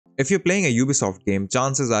If you're playing a Ubisoft game,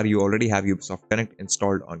 chances are you already have Ubisoft Connect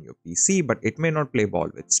installed on your PC, but it may not play ball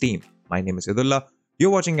with Steam. My name is Yadullah.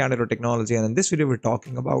 You're watching Candid.Technology, and in this video we're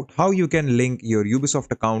talking about how you can link your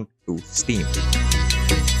Ubisoft account to Steam.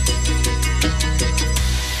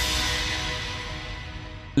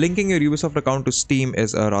 Linking your Ubisoft account to Steam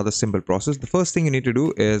is a rather simple process. The first thing you need to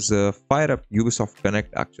do is fire up Ubisoft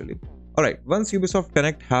Connect actually. Alright, once Ubisoft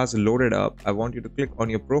Connect has loaded up, I want you to click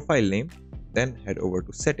on your profile name, then head over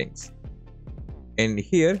to settings. In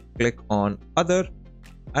here, click on other,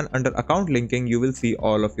 and under account linking, you will see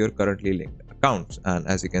all of your currently linked accounts. And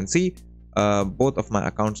as you can see, both of my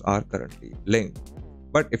accounts are currently linked.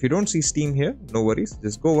 But if you don't see Steam here, no worries.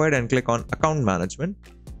 Just go ahead and click on account management,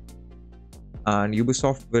 and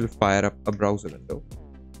Ubisoft will fire up a browser window.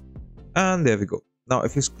 And there we go. Now,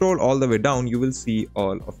 if you scroll all the way down, you will see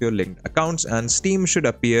all of your linked accounts, and Steam should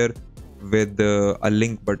appear with a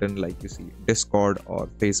link button like you see Discord or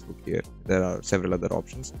Facebook here. There are several other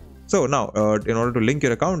options. So now, in order to link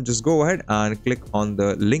your account, just go ahead and click on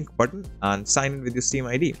the link button and sign in with your Steam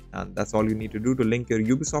ID. And that's all you need to do to link your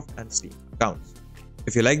Ubisoft and Steam accounts.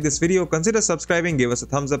 If you like this video, consider subscribing, give us a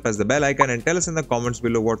thumbs up, press the bell icon, and tell us in the comments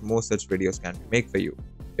below what more such videos can we make for you.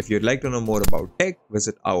 If you'd like to know more about tech,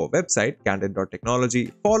 visit our website,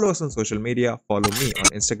 Candid.Technology. Follow us on social media, follow me on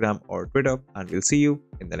Instagram or Twitter, and we'll see you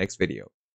in the next video.